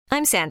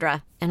I'm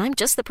Sandra, and I'm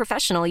just the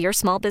professional your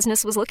small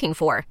business was looking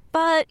for.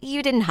 But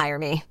you didn't hire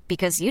me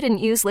because you didn't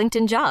use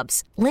LinkedIn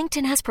Jobs.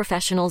 LinkedIn has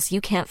professionals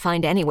you can't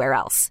find anywhere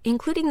else,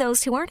 including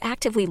those who aren't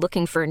actively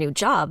looking for a new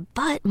job,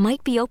 but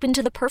might be open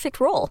to the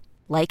perfect role,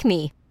 like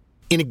me.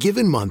 In a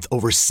given month,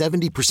 over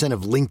 70%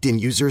 of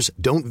LinkedIn users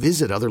don't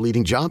visit other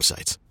leading job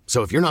sites.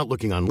 So if you're not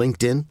looking on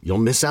LinkedIn, you'll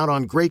miss out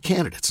on great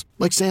candidates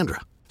like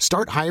Sandra.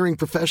 Start hiring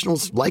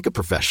professionals like a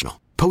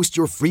professional. Post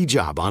your free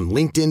job on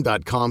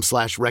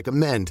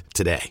linkedin.com/recommend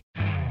today.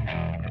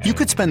 You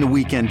could spend the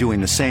weekend doing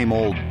the same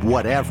old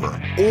whatever,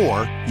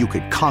 or you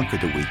could conquer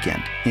the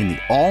weekend in the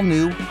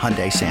all-new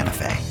Hyundai Santa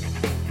Fe.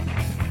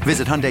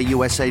 Visit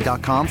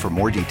HyundaiUSA.com for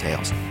more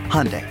details.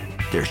 Hyundai,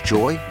 there's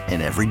joy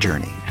in every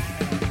journey.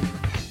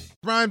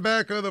 Brian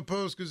Batko of the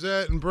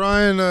Post-Gazette. And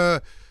Brian,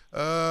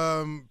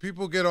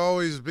 people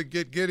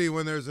get giddy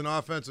when there's an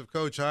offensive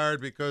coach hired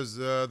because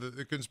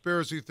the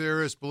conspiracy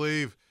theorists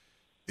believe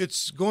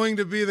it's going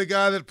to be the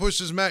guy that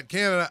pushes Matt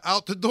Canada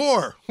out the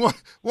door.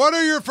 What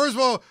are your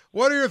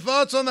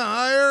thoughts on the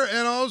hire,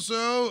 and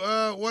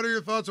also what are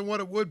your thoughts on what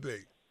it would be?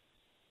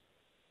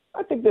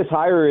 I think this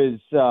hire is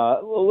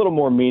a little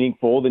more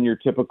meaningful than your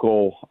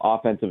typical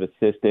offensive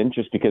assistant,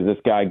 just because this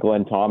guy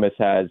Glenn Thomas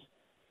has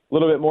a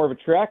little bit more of a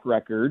track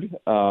record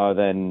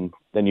than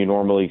you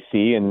normally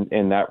see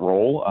in that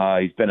role.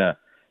 He's been a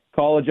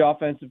college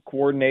offensive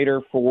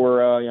coordinator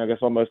for I guess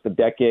almost a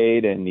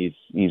decade, and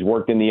he's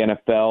worked in the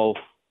NFL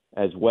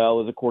as well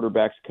as a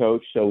quarterback's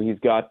coach. So he's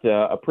got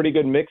a pretty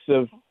good mix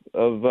of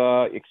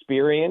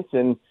experience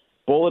and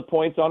bullet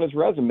points on his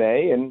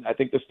resume. And I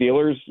think the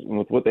Steelers,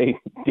 with what they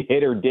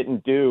did or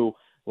didn't do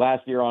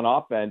last year on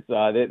offense,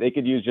 they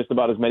could use just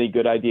about as many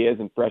good ideas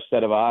and fresh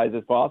set of eyes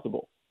as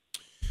possible.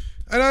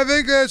 And I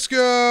think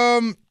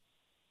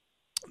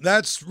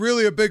that's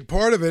really a big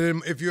part of it,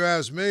 and if you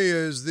ask me,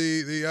 is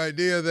the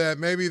idea that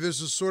maybe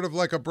this is sort of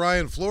like a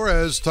Brian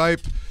Flores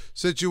type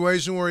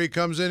situation where he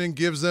comes in and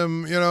gives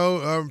them,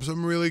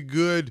 some really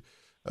good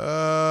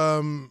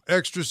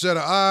extra set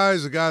of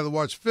eyes, a guy that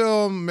watch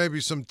film, maybe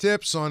some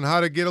tips on how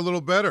to get a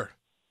little better.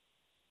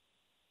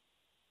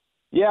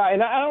 Yeah,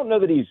 and I don't know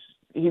that he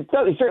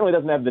certainly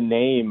doesn't have the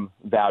name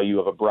value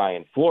of a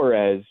Brian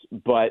Flores,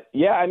 but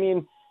yeah, I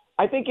mean,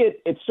 I think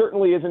it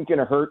certainly isn't going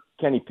to hurt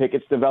Kenny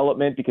Pickett's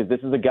development, because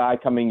this is a guy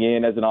coming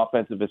in as an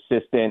offensive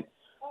assistant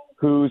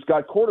who's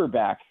got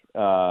quarterback,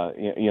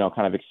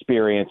 kind of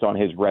experience on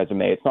his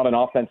resume. It's not an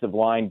offensive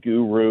line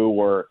guru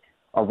or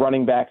a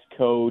running backs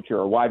coach or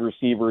a wide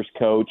receivers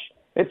coach.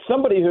 It's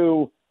somebody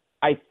who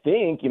I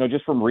think,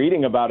 just from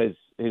reading about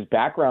his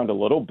background a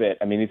little bit,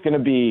 I mean, he's going to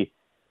be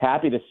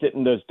happy to sit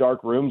in those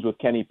dark rooms with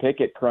Kenny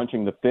Pickett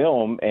crunching the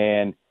film.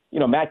 And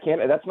Matt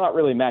Canada, that's not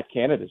really Matt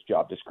Canada's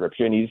job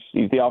description.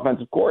 He's the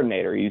offensive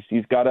coordinator.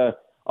 He's got a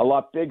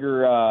lot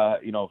bigger,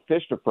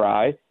 fish to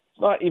fry. It's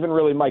not even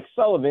really Mike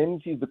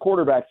Sullivan's. He's the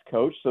quarterback's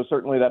coach, so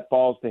certainly that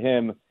falls to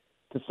him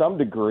to some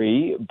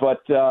degree. But,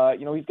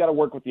 he's got to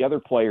work with the other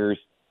players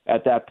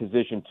at that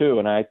position too.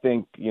 And I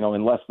think,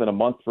 in less than a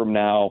month from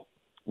now,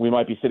 we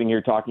might be sitting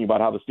here talking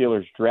about how the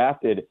Steelers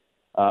drafted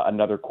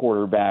another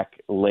quarterback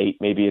late,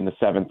 maybe in the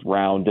 7th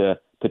round to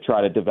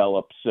try to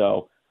develop.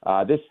 So,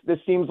 this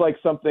seems like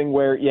something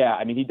where,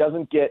 he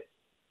doesn't get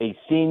a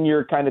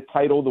senior kind of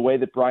title the way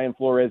that Brian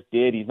Flores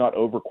did. He's not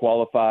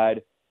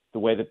overqualified the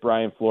way that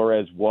Brian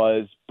Flores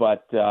was,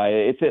 but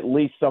it's at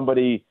least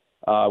somebody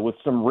with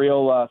some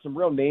real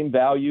name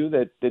value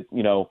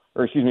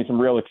some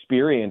real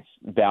experience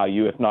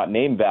value, if not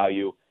name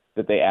value,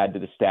 that they add to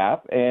the staff.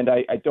 And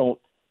I don't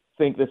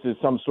think this is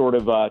some sort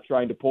of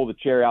trying to pull the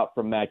chair out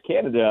from Matt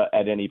Canada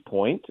at any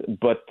point,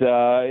 but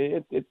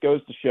it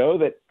goes to show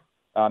that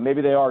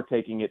maybe they are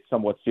taking it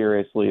somewhat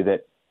seriously,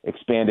 that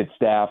expanded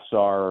staffs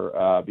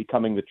are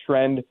becoming the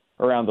trend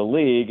around the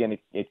league, and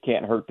it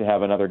can't hurt to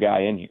have another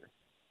guy in here.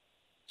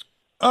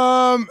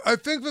 I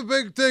think the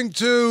big thing,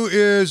 too,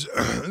 is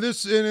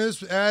this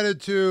is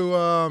added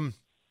to,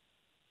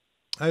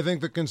 I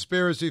think, the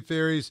conspiracy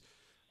theories.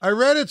 I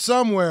read it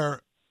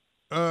somewhere.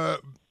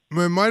 It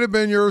might have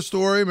been your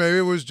story. Maybe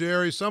it was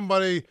Jerry.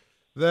 Somebody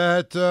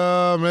that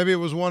maybe it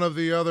was one of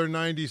the other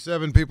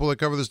 97 people that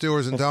cover the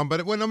Steelers in town.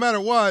 But no matter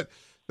what,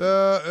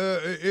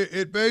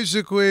 it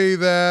basically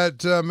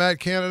that Matt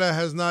Canada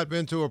has not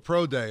been to a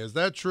pro day. Is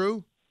that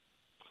true?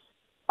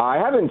 I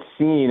haven't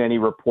seen any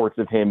reports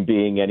of him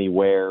being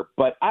anywhere,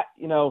 but I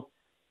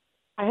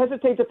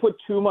hesitate to put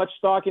too much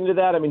stock into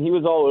that. I mean, he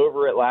was all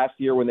over it last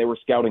year when they were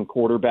scouting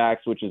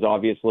quarterbacks, which is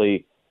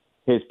obviously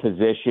his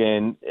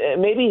position.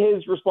 Maybe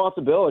his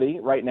responsibility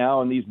right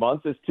now in these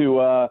months is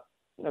to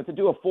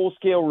do a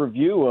full-scale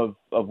review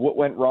of what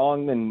went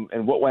wrong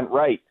and what went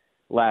right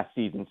last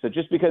season. So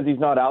just because he's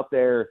not out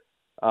there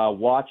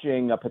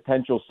watching a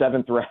potential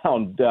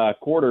 7th-round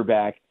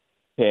quarterback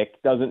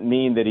pick doesn't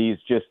mean that he's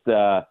just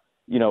a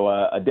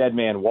dead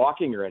man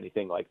walking or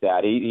anything like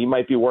that. He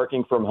might be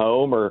working from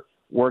home or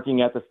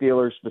working at the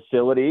Steelers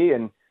facility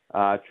and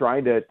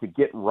trying to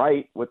get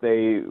right what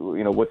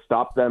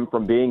stopped them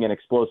from being an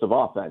explosive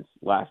offense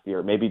last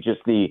year. Maybe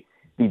just the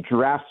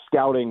draft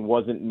scouting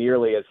wasn't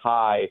nearly as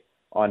high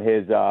on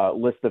his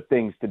list of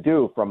things to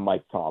do from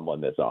Mike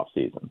Tomlin this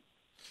offseason.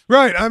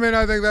 Right. I mean,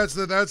 I think that's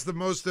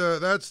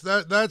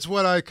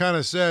what I kind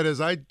of said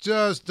is I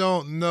just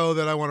don't know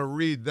that I want to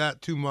read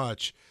that too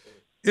much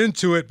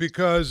into it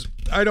because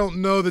I don't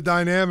know the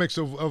dynamics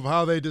of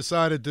how they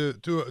decided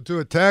to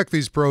attack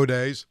these pro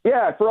days.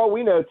 Yeah, for all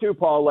we know too,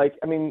 Paul, like,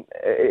 I mean,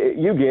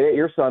 you get it.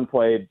 Your son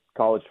played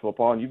college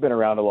football and you've been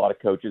around a lot of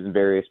coaches in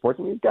various sports.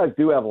 I mean, these guys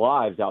do have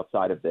lives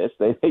outside of this.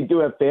 They do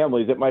have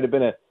families. It might have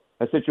been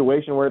a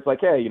situation where it's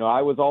like, hey,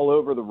 I was all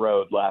over the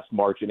road last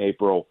March and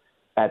April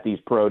at these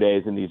pro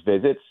days and these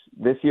visits.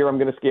 This year I'm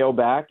going to scale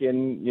back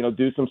and,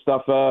 do some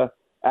stuff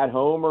at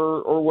home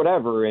or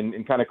whatever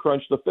and kind of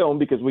crunch the film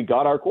because we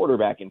got our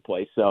quarterback in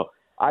place. So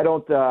I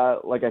don't,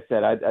 like I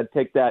said, I'd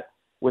take that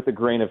with a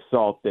grain of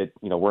salt that,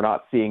 we're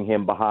not seeing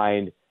him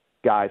behind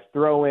guys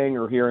throwing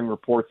or hearing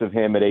reports of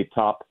him at a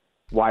top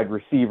wide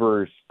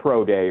receivers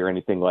pro day or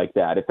anything like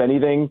that. If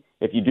anything,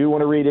 if you do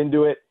want to read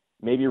into it,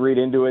 maybe read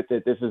into it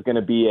that this is going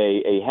to be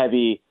a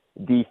heavy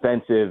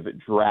defensive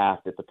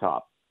draft at the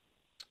top.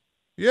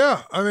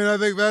 Yeah, I mean, I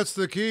think that's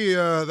the key.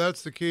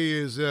 That's the key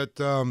is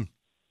that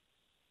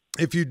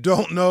if you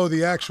don't know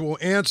the actual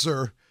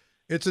answer,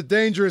 it's a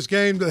dangerous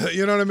game to,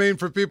 you know what I mean,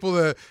 for people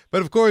to.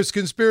 But of course,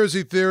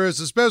 conspiracy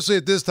theorists, especially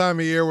at this time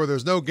of year where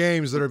there's no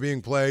games that are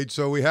being played,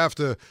 so we have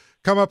to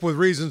come up with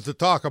reasons to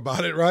talk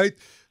about it, right?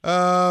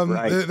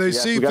 Right. They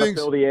see we gotta things.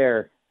 fill the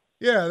air.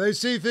 Yeah, they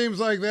see things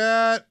like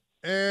that,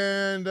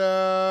 and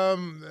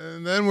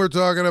then we're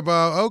talking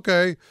about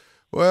okay.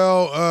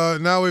 Well,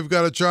 now we've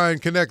got to try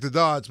and connect the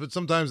dots, but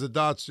sometimes the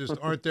dots just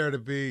aren't there to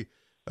be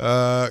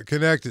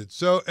connected.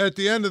 So at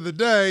the end of the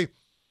day,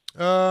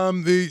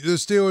 the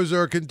Steelers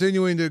are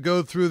continuing to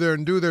go through there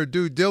and do their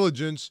due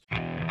diligence.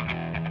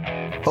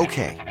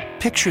 Okay,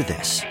 picture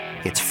this.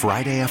 It's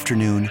Friday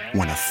afternoon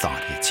when a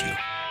thought hits you.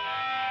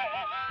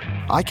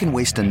 I can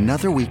waste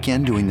another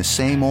weekend doing the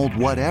same old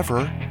whatever,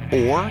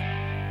 or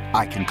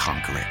I can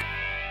conquer it.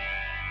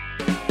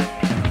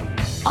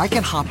 I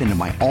can hop into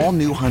my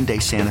all-new Hyundai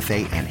Santa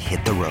Fe and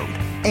hit the road.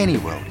 Any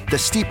road. The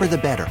steeper, the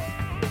better.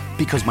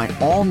 Because my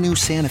all-new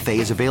Santa Fe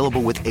is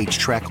available with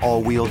H-Track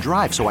all-wheel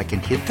drive, so I can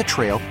hit the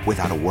trail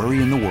without a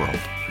worry in the world.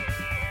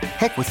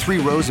 Heck, with 3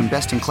 rows and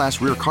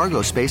best-in-class rear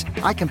cargo space,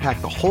 I can pack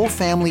the whole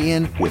family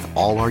in with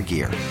all our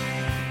gear.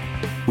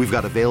 We've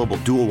got available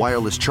dual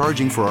wireless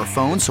charging for our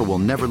phones, so we'll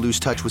never lose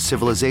touch with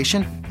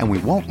civilization, and we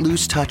won't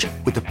lose touch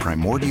with the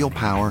primordial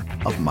power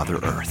of Mother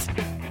Earth.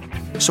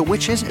 So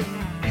which is it?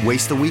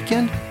 Waste the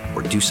weekend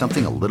or do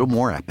something a little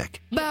more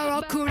epic?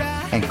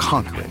 And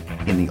conquer it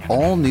in the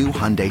all-new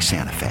Hyundai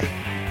Santa Fe.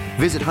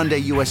 Visit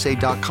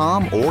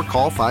HyundaiUSA.com or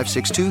call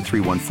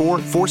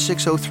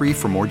 562-314-4603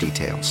 for more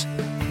details.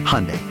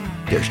 Hyundai,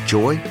 there's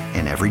joy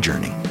in every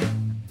journey.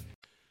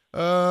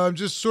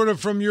 Just sort of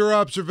from your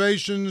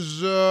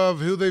observations of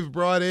who they've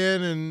brought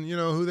in and,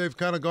 who they've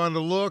kind of gone to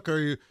look, are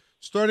you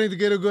starting to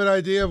get a good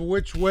idea of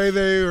which way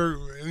they are,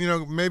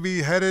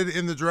 maybe headed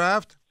in the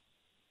draft?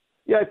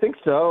 Yeah, I think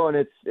so, and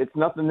it's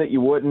nothing that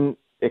you wouldn't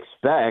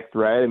expect,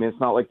 right? I mean, it's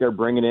not like they're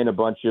bringing in a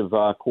bunch of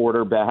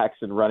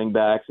quarterbacks and running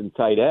backs and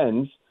tight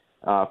ends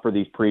for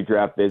these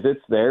pre-draft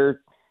visits. They're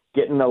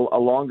getting a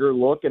longer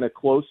look and a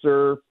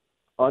closer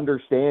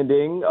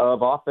understanding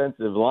of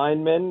offensive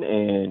linemen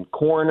and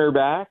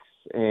cornerbacks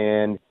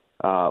and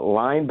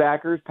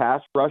linebackers,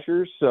 pass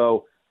rushers.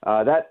 So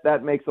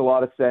that makes a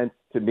lot of sense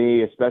to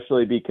me,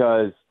 especially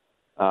because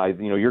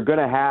you're going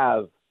to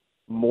have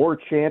more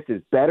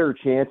chances, better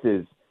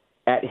chances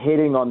at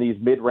hitting on these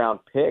mid-round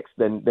picks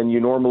than you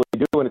normally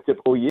do in a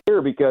typical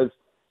year because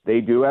they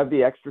do have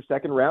the extra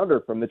second rounder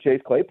from the Chase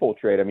Claypool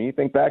trade. I mean, you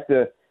think back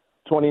to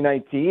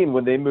 2019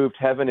 when they moved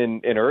heaven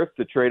and earth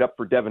to trade up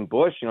for Devin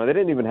Bush. They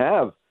didn't even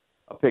have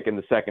a pick in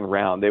the second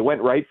round. They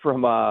went right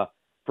from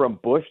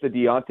Bush to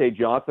Deontay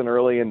Johnson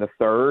early in the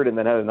third and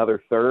then had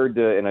another third,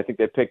 and I think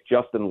they picked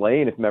Justin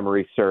Lane if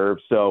memory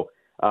serves. So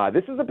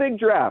this is a big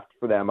draft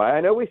for them.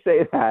 I know we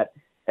say that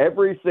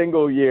every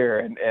single year,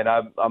 and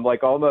I'm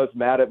like almost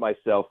mad at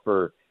myself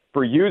for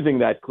using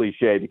that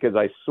cliche because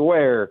I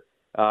swear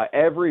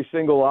every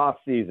single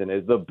offseason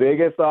is the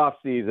biggest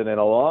offseason in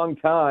a long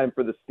time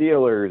for the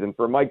Steelers and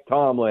for Mike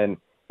Tomlin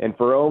and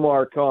for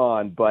Omar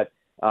Khan. But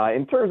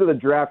in terms of the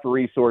draft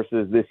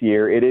resources this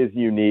year, it is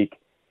unique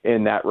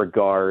in that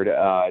regard.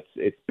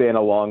 It's been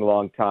a long,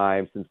 long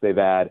time since they've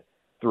had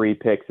 3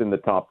 picks in the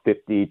top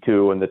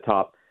 52 and the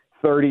top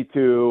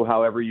 32,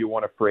 however you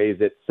want to phrase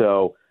it.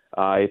 So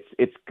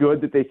it's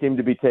good that they seem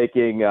to be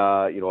taking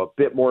a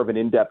bit more of an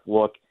in-depth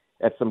look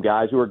at some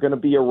guys who are going to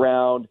be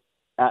around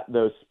at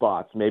those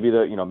spots. Maybe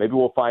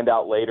we'll find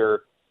out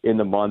later in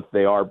the month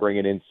they are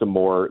bringing in some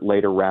more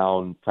later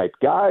round type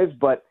guys.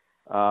 But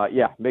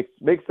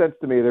makes sense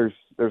to me.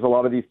 There's a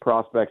lot of these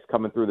prospects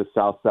coming through the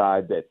South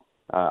Side that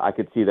I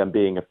could see them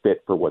being a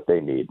fit for what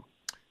they need.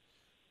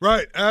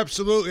 Right,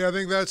 absolutely. I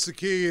think that's the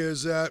key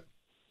is that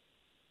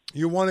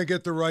you want to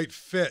get the right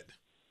fit,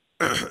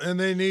 and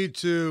they need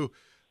to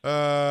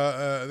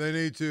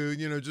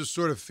just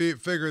sort of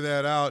figure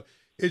that out.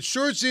 It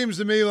sure seems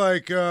to me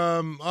like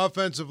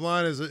offensive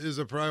line is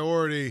a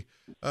priority.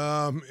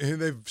 And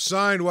they've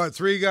signed,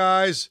 3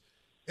 guys?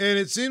 And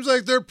it seems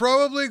like they're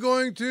probably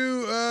going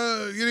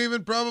to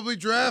even probably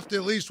draft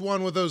at least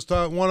one of those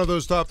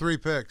top 3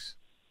 picks.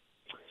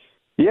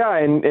 Yeah,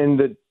 and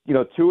the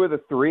 2 of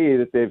the 3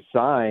 that they've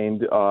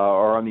signed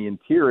are on the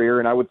interior,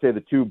 and I would say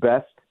the 2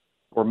 best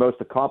or most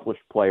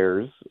accomplished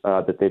players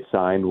that they've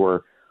signed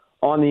were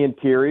on the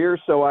interior.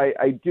 So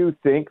I do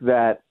think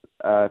that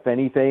if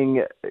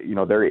anything,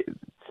 they're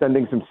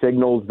sending some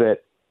signals that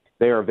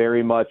they are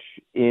very much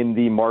in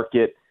the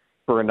market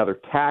for another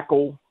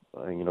tackle.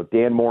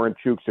 Dan Moore and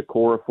Chuk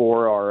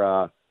Okorafor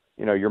are,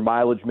 your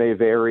mileage may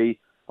vary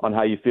on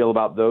how you feel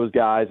about those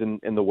guys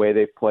and the way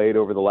they've played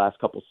over the last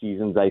couple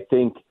seasons. I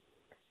think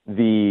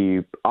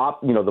the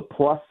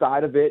plus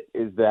side of it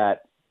is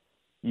that,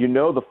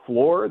 the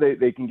floor,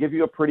 they can give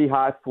you a pretty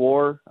high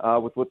floor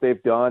with what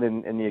they've done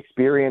and the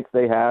experience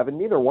they have. And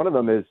neither one of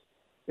them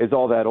is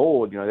all that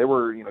old. They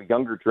were,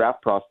 younger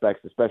draft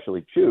prospects,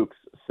 especially Chuk's.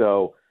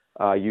 So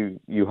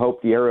you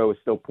hope the arrow is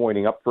still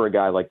pointing up for a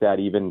guy like that,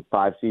 even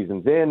 5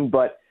 seasons in.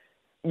 But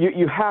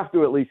you have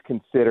to at least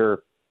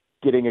consider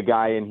getting a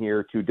guy in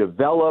here to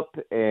develop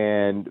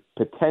and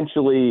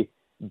potentially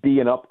be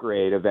an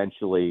upgrade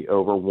eventually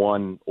over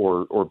one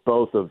or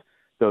both of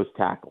those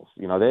tackles.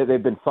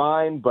 They've been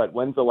fine, but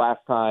when's the last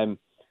time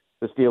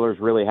the Steelers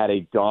really had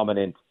a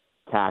dominant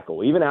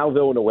tackle? Even Al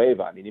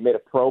Villanueva, he made a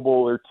Pro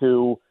Bowl or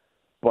 2,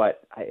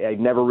 but I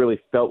never really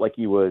felt like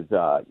he was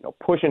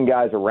pushing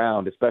guys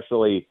around,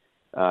 especially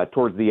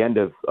towards the end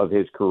of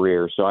his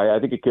career. So I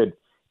think it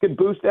could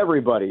boost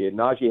everybody, and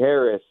Najee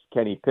Harris,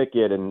 Kenny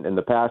Pickett, and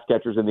the pass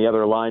catchers and the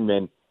other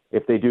linemen,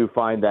 if they do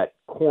find that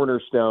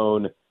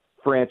cornerstone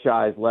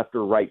franchise left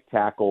or right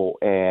tackle.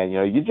 And,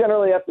 you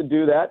generally have to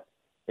do that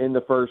in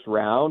the first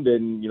round,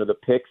 and, the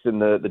picks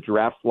and the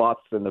draft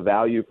slots and the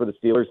value for the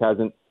Steelers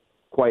hasn't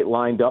quite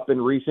lined up in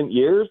recent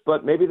years,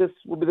 but maybe this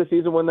will be the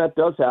season when that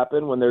does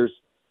happen, when there's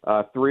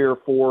 3 or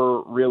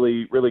 4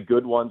 really, really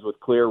good ones with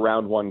clear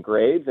round 1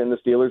 grades, and the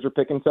Steelers are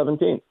picking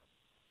 17th.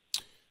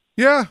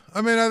 Yeah,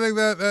 I think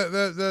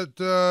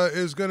that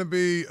is going to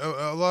be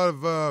a lot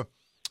of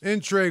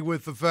intrigue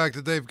with the fact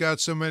that they've got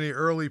so many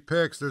early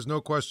picks. There's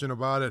no question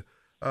about it.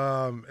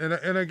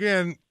 And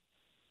again,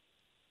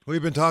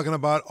 we've been talking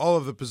about all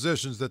of the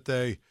positions that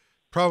they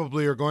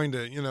probably are going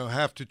to,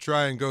 have to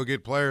try and go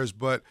get players.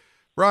 But,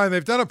 Brian,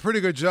 they've done a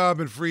pretty good job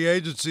in free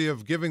agency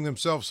of giving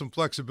themselves some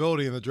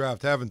flexibility in the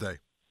draft, haven't they?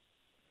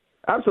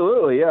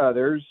 Absolutely, yeah.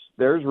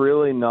 There's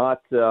really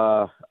not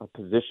a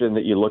position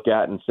that you look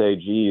at and say,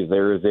 geez,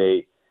 there is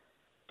a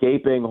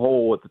gaping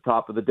hole at the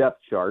top of the depth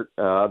chart,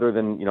 other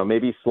than,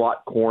 maybe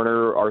slot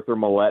corner. Arthur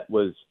Millette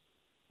was,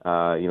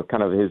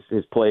 kind of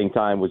his playing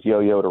time was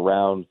yo-yoed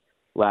around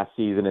last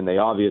season, and they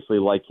obviously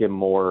like him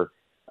more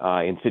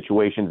in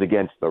situations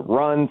against the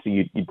run, so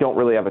you don't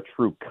really have a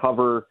true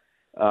cover,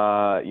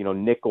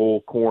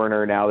 nickel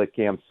corner now that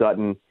Cam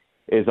Sutton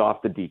is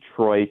off to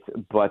Detroit.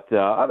 But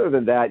other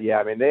than that,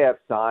 yeah, they have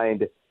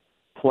signed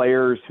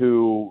players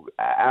who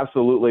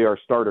absolutely are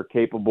starter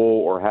capable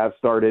or have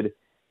started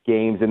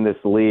games in this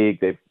league.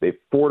 They've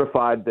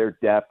fortified their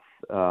depth.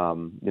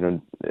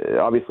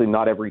 Obviously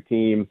not every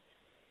team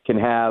can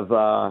have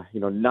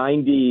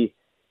 90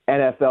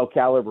 NFL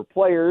caliber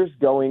players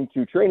going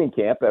to training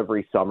camp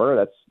every summer.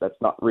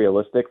 That's not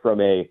realistic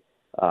from a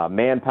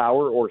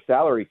manpower or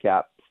salary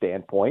cap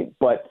standpoint,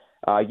 but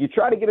you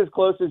try to get as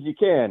close as you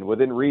can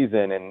within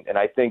reason. And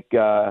I think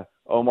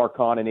Omar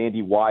Khan and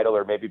Andy Weidel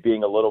are maybe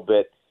being a little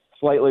bit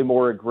slightly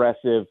more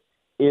aggressive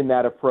in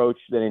that approach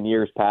than in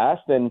years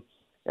past. And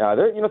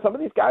some of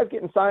these guys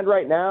getting signed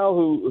right now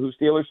who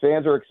Steelers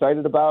fans are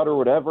excited about or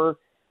whatever.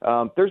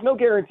 There's no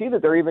guarantee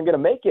that they're even going to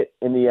make it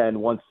in the end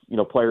once,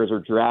 players are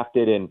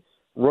drafted and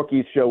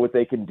rookies show what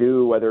they can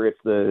do, whether it's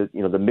the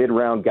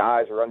mid-round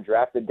guys or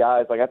undrafted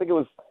guys. Like, I think it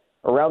was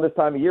around this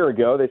time a year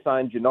ago, they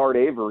signed Jannard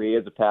Avery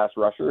as a pass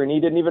rusher, and he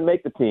didn't even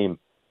make the team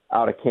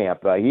out of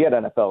camp. He had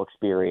NFL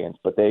experience,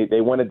 but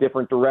they went a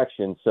different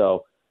direction.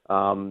 So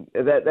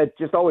that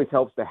just always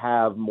helps to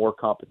have more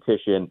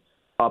competition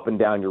up and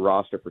down your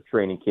roster for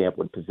training camp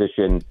when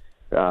position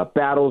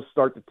battles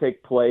start to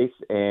take place,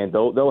 and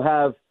they'll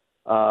have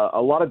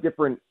a lot of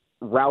different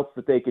routes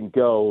that they can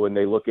go when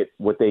they look at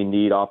what they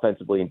need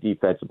offensively and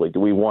defensively. Do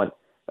we want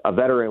a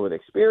veteran with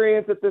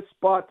experience at this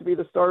spot to be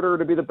the starter or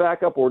to be the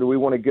backup, or do we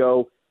want to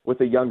go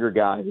with a younger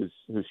guy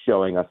who's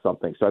showing us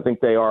something? So I think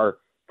they are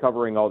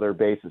covering all their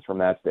bases from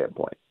that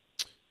standpoint.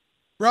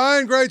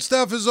 Brian, great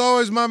stuff as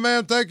always, my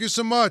man. Thank you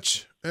so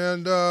much.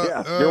 And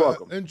you're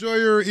welcome. Enjoy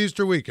your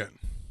Easter weekend.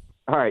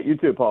 All right, you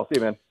too, Paul. See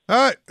you, man. All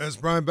right, that's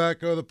Brian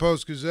Batko of the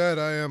Post-Gazette.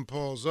 I am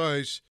Paul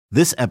Zeiss.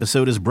 This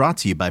episode is brought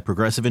to you by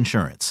Progressive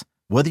Insurance.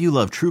 Whether you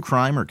love true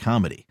crime or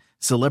comedy,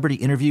 celebrity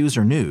interviews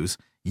or news,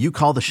 you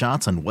call the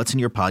shots on what's in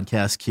your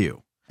podcast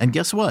queue. And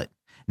guess what?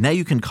 Now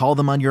you can call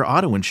them on your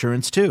auto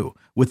insurance too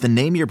with the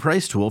Name Your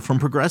Price tool from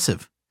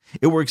Progressive.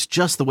 It works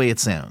just the way it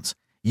sounds.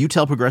 You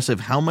tell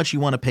Progressive how much you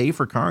want to pay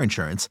for car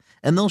insurance,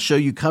 and they'll show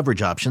you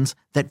coverage options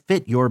that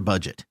fit your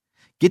budget.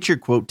 Get your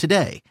quote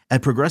today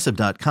at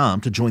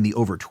Progressive.com to join the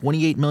over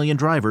 28 million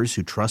drivers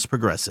who trust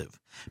Progressive.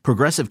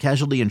 Progressive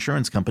Casualty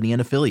Insurance Company and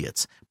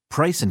Affiliates.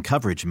 Price and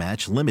coverage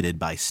match limited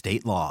by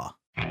state law.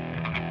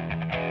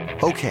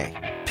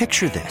 Okay,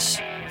 picture this.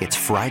 It's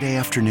Friday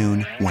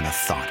afternoon when a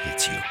thought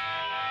hits you.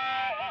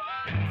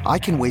 I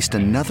can waste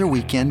another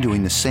weekend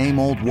doing the same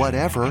old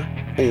whatever,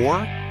 or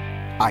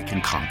I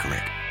can conquer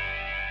it.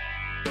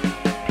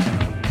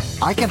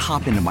 I can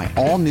hop into my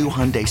all-new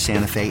Hyundai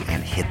Santa Fe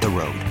and hit the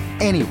road.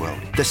 Any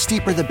road. The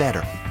steeper, the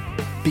better.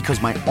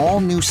 Because my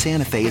all-new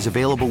Santa Fe is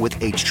available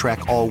with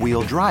H-Track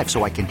all-wheel drive,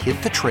 so I can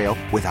hit the trail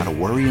without a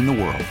worry in the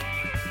world.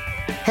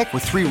 Heck,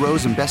 with 3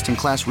 rows and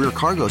best-in-class rear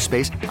cargo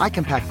space, I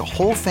can pack the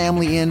whole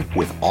family in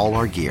with all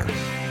our gear.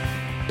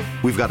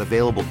 We've got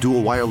available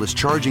dual wireless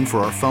charging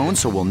for our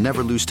phones, so we'll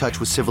never lose touch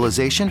with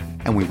civilization,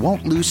 and we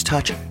won't lose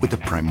touch with the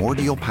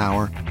primordial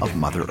power of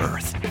Mother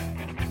Earth.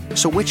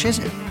 So which is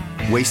it?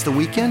 Waste the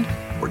weekend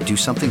or do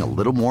something a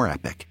little more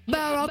epic?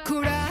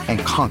 And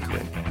conquer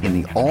it in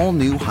the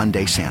all-new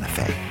Hyundai Santa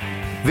Fe.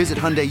 Visit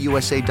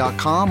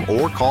HyundaiUSA.com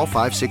or call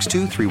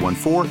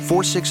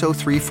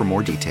 562-314-4603 for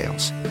more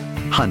details.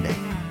 Hyundai,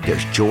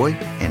 there's joy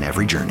in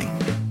every journey.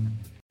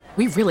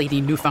 We really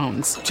need new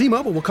phones.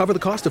 T-Mobile will cover the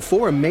cost of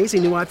 4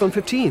 amazing new iPhone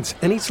 15s,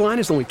 and each line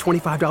is only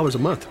 $25 a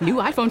month. New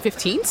iPhone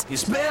 15s?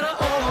 It's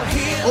better over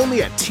here.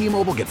 Only at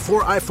T-Mobile, get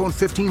 4 iPhone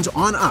 15s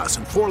on us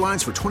and 4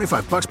 lines for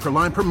 $25 per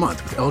line per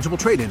month with eligible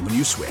trade-in when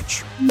you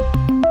switch.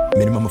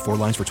 Minimum of 4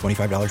 lines for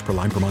 $25 per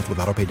line per month with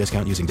autopay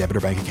discount using debit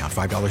or bank account.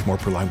 $5 more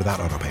per line without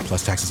autopay,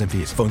 plus taxes and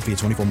fees. Phone fee at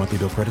 24 monthly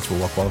bill credits for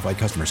well-qualified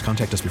customers.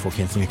 Contact us before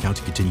canceling account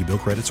to continue bill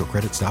credits or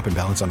credit stop and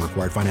balance on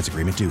required finance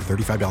agreement due.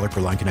 $35 per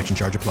line connection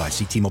charge applies.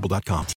 See T-Mobile.com.